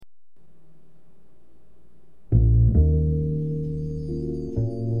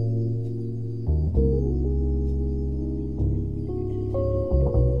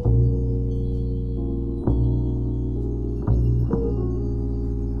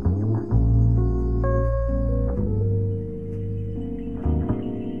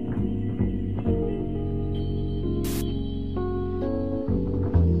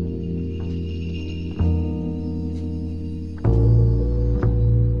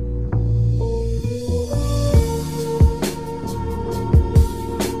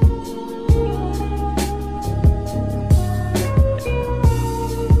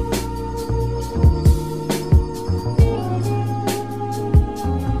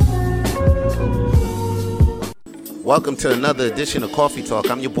Welcome to another edition of Coffee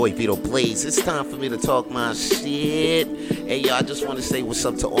Talk. I'm your boy Vito Blaze. It's time for me to talk my shit. Hey, yo, I just want to say what's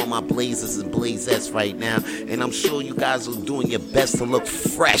up to all my Blazers and Blazettes right now. And I'm sure you guys are doing your best to look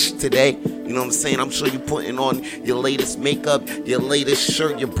fresh today. You know what I'm saying? I'm sure you're putting on your latest makeup, your latest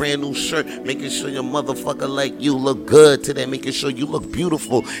shirt, your brand new shirt, making sure your motherfucker like you look good today, making sure you look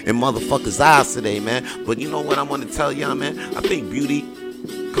beautiful in motherfuckers' eyes today, man. But you know what I want to tell y'all, man? I think beauty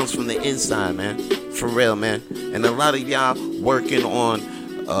comes from the inside, man. For real, man. And a lot of y'all working on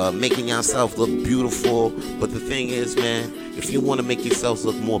making yourself look beautiful. But the thing is, man, if you want to make yourselves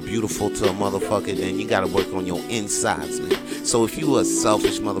look more beautiful to a motherfucker, then you got to work on your insides, man. So if you a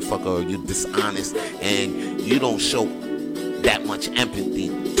selfish motherfucker or you dishonest and you don't show that much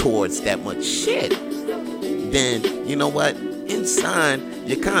empathy towards that much shit, then you know what? Inside,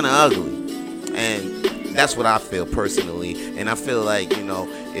 you're kind of ugly. And that's what I feel personally. And I feel like, you know,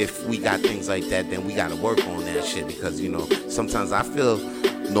 if we got things like that, then we got to work on that shit. Because, you know, sometimes I feel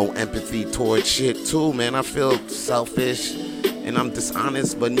no empathy towards shit too, man. I feel selfish and I'm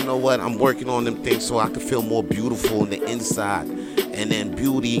dishonest. But you know what? I'm working on them things so I can feel more beautiful on the inside. And then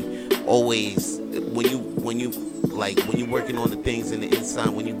beauty always, when you working on the things in the inside,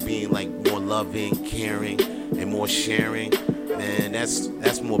 when you being like more loving, caring, and more sharing, man,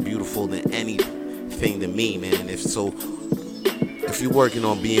 that's more beautiful than anything to me, man. If you're working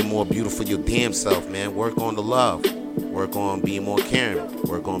on being more beautiful your damn self, man, work on the love, work on being more caring,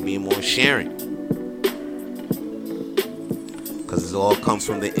 work on being more sharing, because it all comes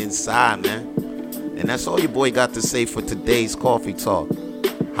from the inside, man. And that's all your boy got to say for today's Coffee Talk.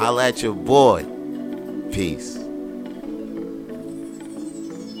 Holla at your boy. Peace.